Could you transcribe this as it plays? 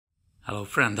Hello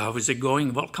friend, how is it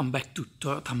going? Welcome back to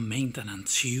Toyota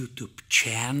Maintenance YouTube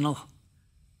channel.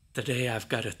 Today I've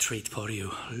got a treat for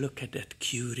you. Look at that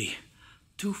cutie.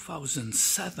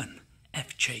 2007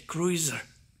 FJ Cruiser.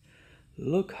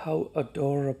 Look how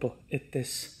adorable it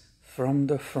is from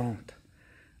the front.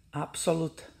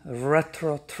 Absolute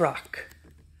retro truck.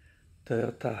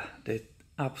 Toyota did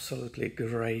absolutely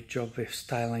great job with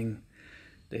styling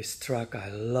this truck. I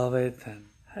love it, and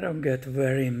I don't get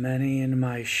very many in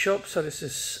my shop, so this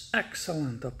is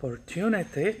excellent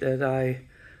opportunity that I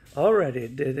already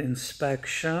did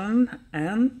inspection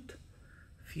and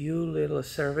few little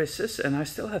services, and I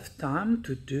still have time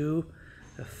to do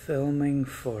a filming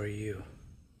for you.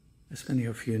 As many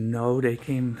of you know, they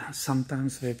came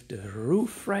sometimes with the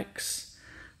roof racks.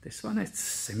 This one is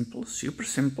simple, super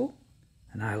simple,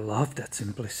 and I love that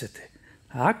simplicity.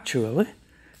 Actually,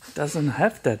 it doesn't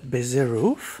have that busy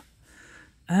roof.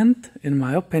 And in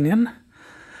my opinion,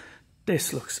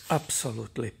 this looks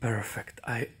absolutely perfect.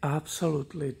 I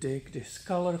absolutely dig this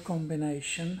color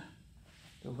combination,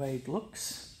 the way it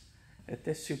looks. It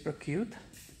is super cute.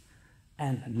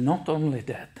 And not only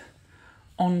that,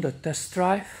 on the test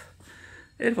drive,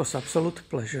 it was absolute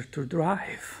pleasure to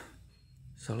drive.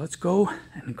 So let's go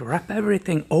and grab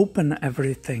everything, open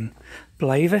everything,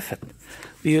 play with it.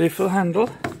 Beautiful handle,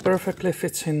 perfectly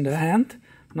fits in the hand.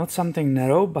 Not something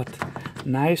narrow, but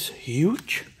nice,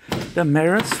 huge. The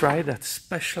mirrors, right, that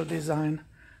special design,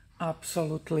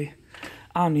 absolutely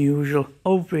unusual.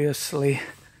 Obviously,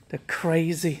 the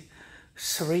crazy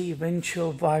 3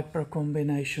 windshield wiper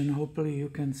combination. Hopefully you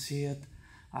can see it.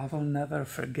 I will never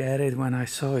forget it when I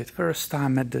saw it first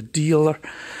time at the dealer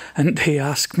and they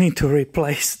asked me to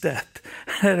replace that.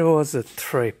 It was a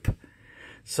trip.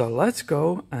 So let's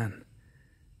go and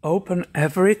open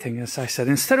everything. As I said,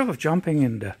 instead of jumping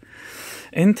in the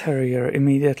interior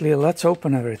immediately, let's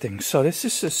open everything. So this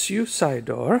is a suicide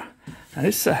door, and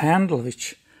this is a handle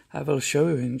which I will show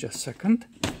you in just a second.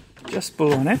 Just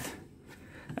pull on it,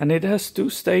 and it has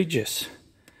 2 stages.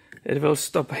 It will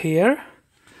stop here,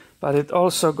 but it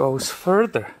also goes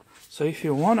further. So if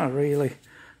you want to really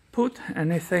put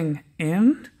anything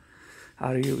in,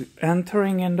 are you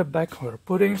entering in the back or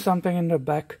putting something in the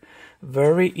back,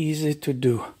 very easy to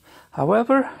do.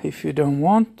 However, if you don't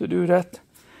want to do that,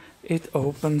 it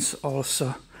opens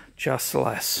also just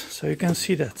less. So you can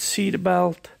see that seat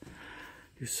belt.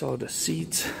 You saw the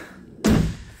seats.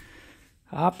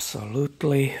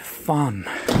 Absolutely fun.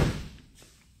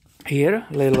 Here,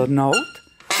 little note.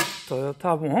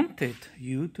 Toyota wanted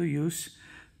you to use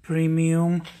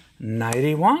Premium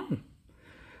 91.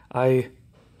 I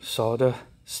saw the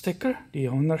sticker the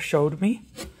owner showed me,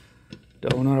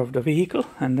 the owner of the vehicle,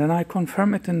 and then I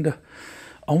confirm it in the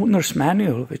owner's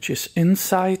manual, which is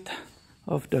inside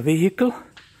of the vehicle.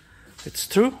 It's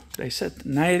true, they said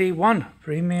 91,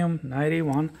 Premium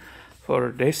 91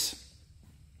 for this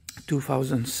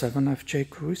 2007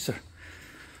 FJ Cruiser.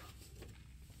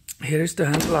 Here is the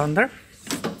handle under.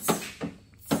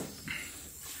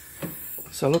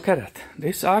 So look at it.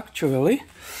 This actually,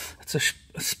 it's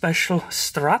a special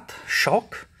strut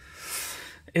shock.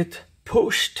 It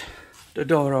pushed the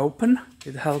door open,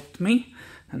 it helped me,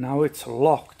 and now it's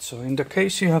locked. So in the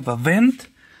case you have a wind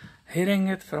hitting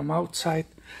it from outside,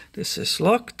 this is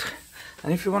locked.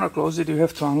 And if you want to close it, you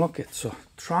have to unlock it. So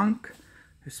trunk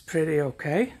is pretty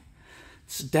okay.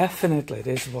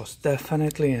 This was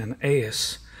definitely an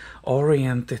AS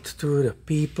oriented to the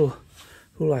people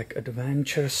who like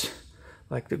adventures,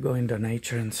 like to go into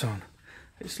nature and so on.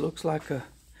 This looks like a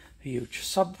huge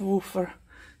subwoofer.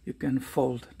 You can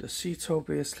fold the seats,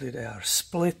 obviously they are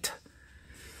split.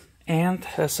 And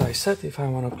as I said, if I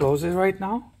want to close it right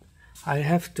now, I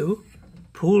have to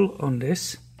pull on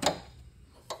this,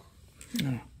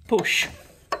 push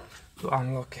to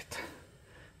unlock it.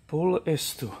 Pull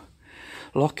is to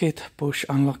lock it, push,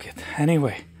 unlock it.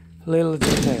 Anyway, little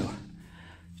detail.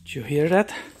 Did you hear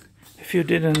that? If you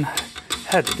didn't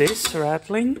had this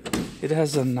rattling, it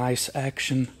has a nice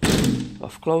action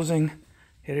of closing.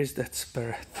 Here is that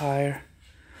spare tire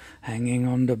hanging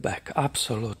on the back.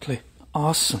 Absolutely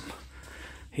awesome.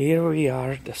 Here we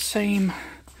are, the same,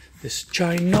 this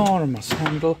ginormous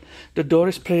handle. The door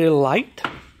is pretty light.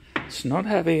 It's not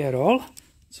heavy at all.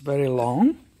 It's very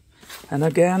long. And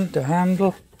again, the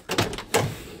handle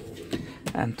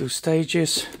and 2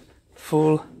 stages,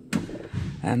 full,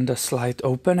 and a slight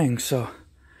opening. So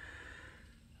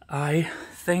I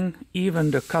think even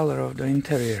the color of the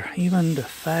interior, even the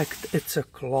fact it's a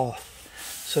cloth,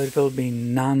 so it will be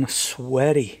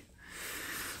non-sweaty.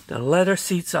 The leather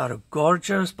seats are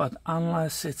gorgeous, but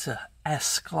unless it's a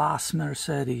S-Class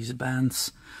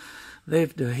Mercedes-Benz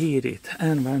with the heated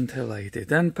and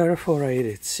ventilated and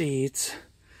perforated seats.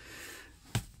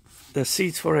 The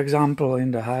seats, for example,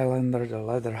 in the Highlander, the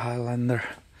leather Highlander,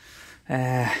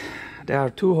 they are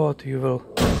too hot, you will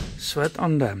sweat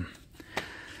on them.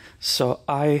 So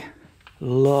I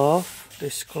love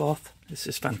this cloth. This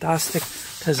is fantastic.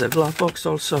 It has a glove box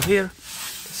also here.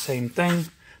 The same thing.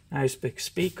 Nice big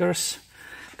speakers.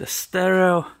 The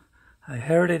stereo, I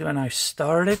heard it when I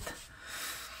started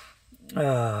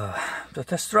the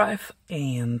test drive,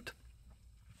 and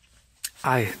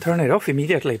I turned it off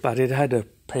immediately, but it had a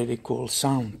pretty cool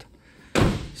sound.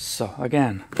 So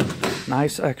again,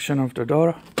 nice action of the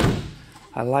door.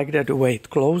 I like that the way it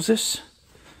closes.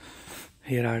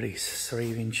 Here are these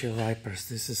 3 windshield wipers.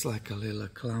 This is like a little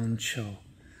clown show.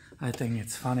 I think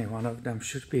it's funny. One of them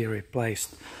should be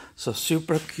replaced. So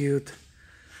super cute,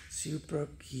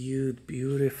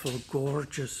 beautiful,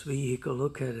 gorgeous vehicle.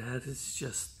 Look at that. It's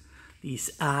just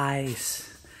these eyes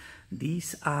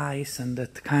and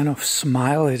that kind of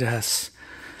smile it has.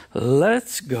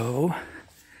 Let's go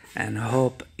and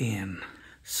hop in.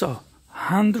 So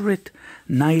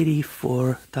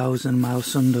 194,000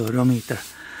 miles on the odometer,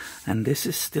 and this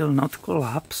is still not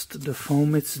collapsed. The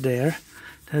foam is there.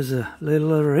 It has a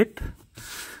little rip,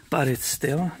 but it's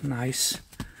still nice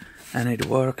and it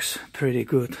works pretty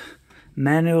good.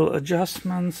 Manual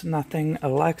adjustments, nothing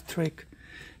electric.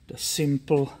 The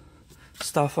simple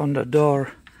stuff on the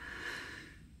door.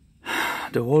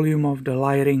 The volume of the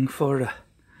lighting for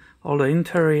all the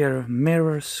interior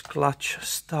mirrors, clutch,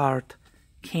 start,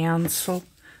 cancel,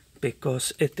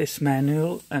 because it is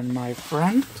manual. And my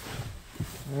friend,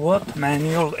 what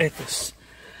manual it is.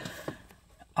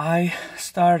 I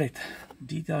started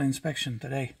detail inspection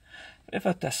today with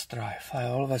a test drive. I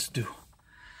always do.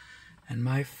 And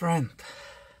my friend,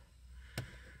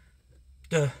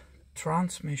 the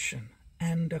transmission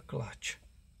and the clutch,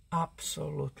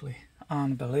 absolutely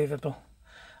unbelievable,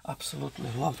 absolutely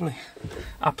lovely,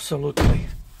 absolutely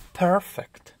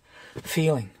perfect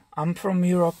feeling. I'm from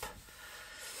Europe.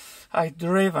 I've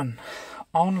driven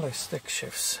only stick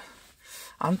shifts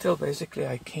until basically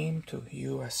I came to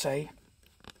USA.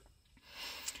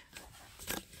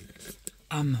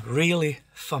 I'm really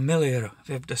familiar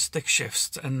with the stick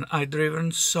shifts, and I've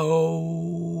driven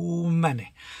so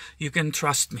many. You can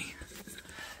trust me.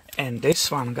 And this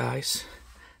one, guys,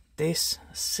 this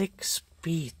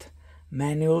 6-speed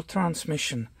manual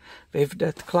transmission with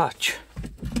that clutch,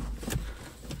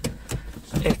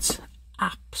 it's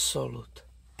absolute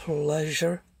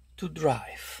pleasure to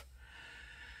drive.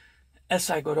 As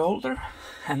I got older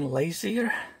and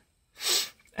lazier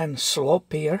and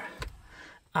sloppier,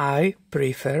 I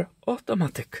prefer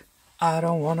automatic. I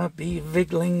don't want to be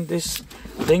wiggling this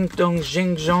ding-dongs,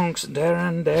 jing-jongs there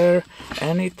and there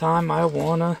anytime I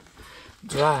want to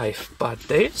drive. But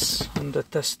this, on the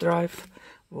test drive,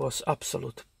 was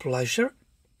absolute pleasure.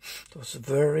 It was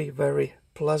very, very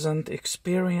pleasant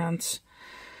experience.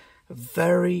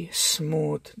 Very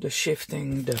smooth, the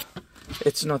shifting.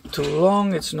 It's not too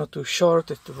long, it's not too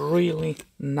short. It really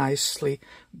nicely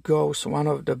goes. One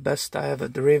of the best I ever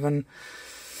driven.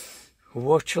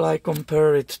 What shall I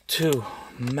compare it to?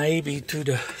 Maybe to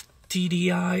the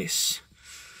TDIs,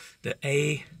 the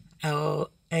ALH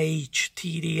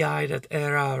TDI, that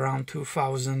era around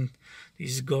 2000,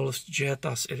 these Golf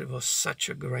Jettas. It was such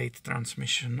a great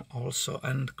transmission also,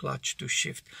 and clutch to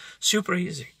shift, super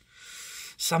easy.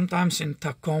 Sometimes in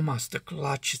Tacomas the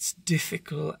clutch is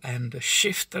difficult, and the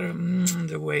shifter,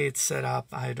 the way it's set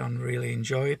up, I don't really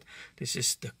enjoy it. This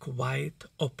is the quite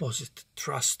opposite,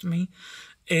 trust me.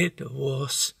 It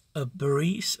was a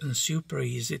breeze and super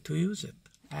easy to use it.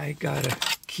 I got a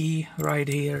key right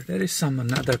here. There is some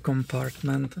another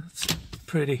compartment. It's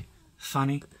pretty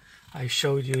funny. I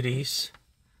showed you these.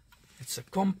 It's a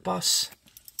compass.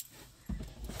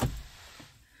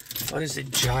 What is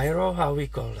it? Gyro? How we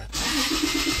call that?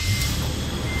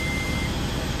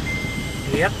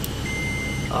 Yep.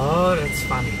 Oh, that's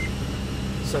funny.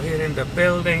 So here in the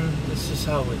building, this is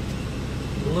how it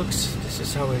looks. This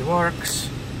is how it works.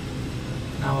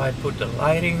 Now I put the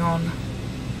lighting on.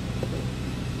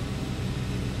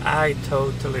 I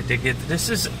totally dig it. This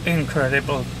is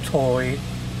incredible toy,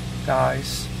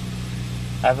 guys.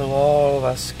 I will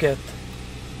always get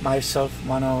myself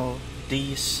one of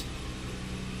these.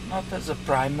 Not as a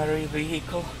primary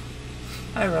vehicle.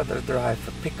 I rather drive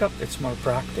a pickup, it's more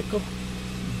practical.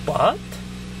 But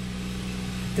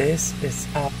this is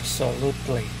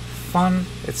absolutely fun.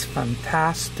 It's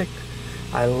fantastic.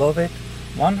 I love it.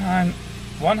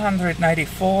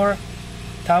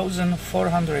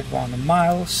 194,401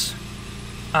 miles.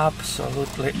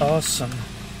 Absolutely awesome.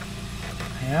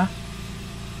 Yeah.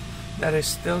 there is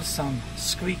still some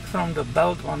squeak from the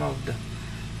belt. One of the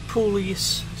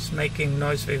pulleys is making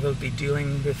noise. We will be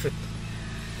dealing with it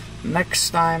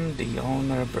next time the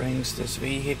owner brings this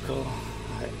vehicle.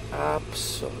 I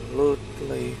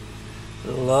absolutely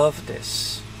love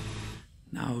this.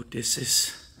 Now this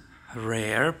is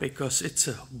rare because it's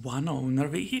a one-owner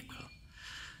vehicle.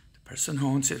 The person who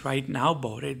owns it right now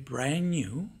bought it brand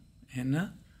new in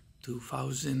a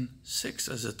 2006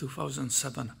 as a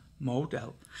 2007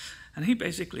 model. And he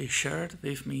basically shared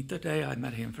with me today, I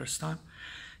met him first time,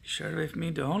 he shared with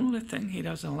me the only thing he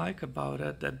doesn't like about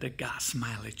it, that the gas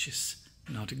mileage is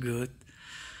not good.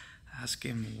 Ask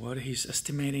him what he's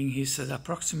estimating. He said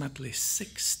approximately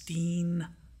 16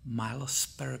 miles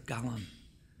per gallon.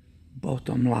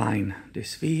 Bottom line,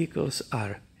 these vehicles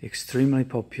are extremely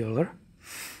popular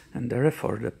and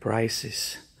therefore the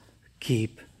prices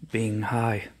keep being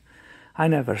high. I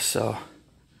never saw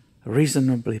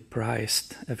reasonably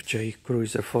priced FJ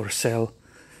Cruiser for sale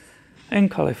in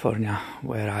California,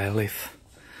 where I live,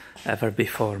 ever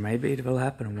before. Maybe it will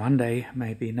happen one day,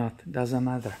 maybe not, doesn't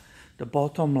matter. The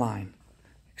bottom line,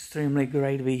 extremely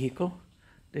great vehicle.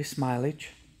 This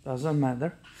mileage doesn't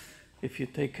matter if you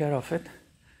take care of it.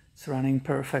 It's running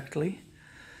perfectly,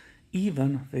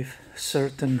 even with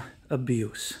certain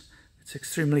abuse. It's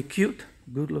extremely cute,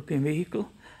 good looking vehicle.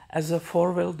 As a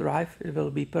four-wheel drive, it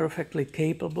will be perfectly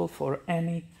capable for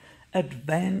any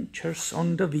adventures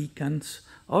on the weekends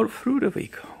or through the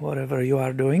week, whatever you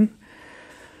are doing.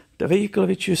 The vehicle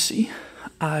which you see,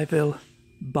 I will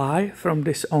buy from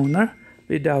this owner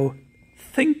without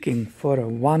thinking for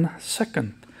 1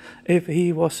 second if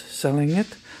he was selling it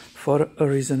for a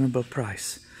reasonable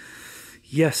price.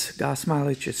 Yes, gas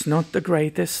mileage is not the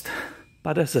greatest,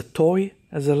 but as a toy,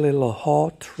 as a little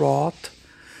hot rod,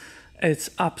 it's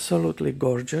absolutely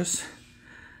gorgeous.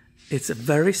 It's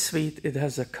very sweet, it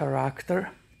has a character,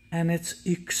 and it's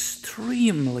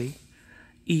extremely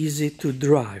easy to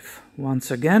drive.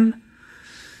 Once again,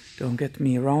 don't get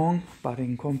me wrong, but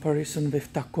in comparison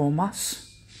with Tacomas,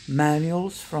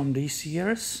 manuals from these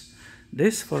years,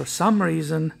 this, for some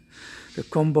reason, the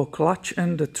combo clutch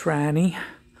and the tranny,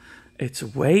 it's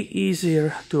way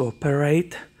easier to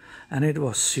operate, and it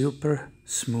was super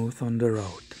smooth on the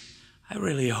road. I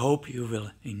really hope you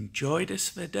will enjoy this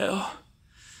video.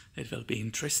 It will be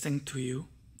interesting to you.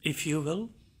 If you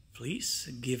will, please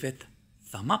give it a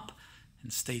thumb up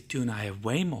and stay tuned. I have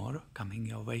way more coming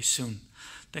your way soon.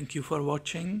 Thank you for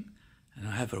watching and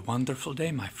have a wonderful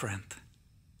day, my friend.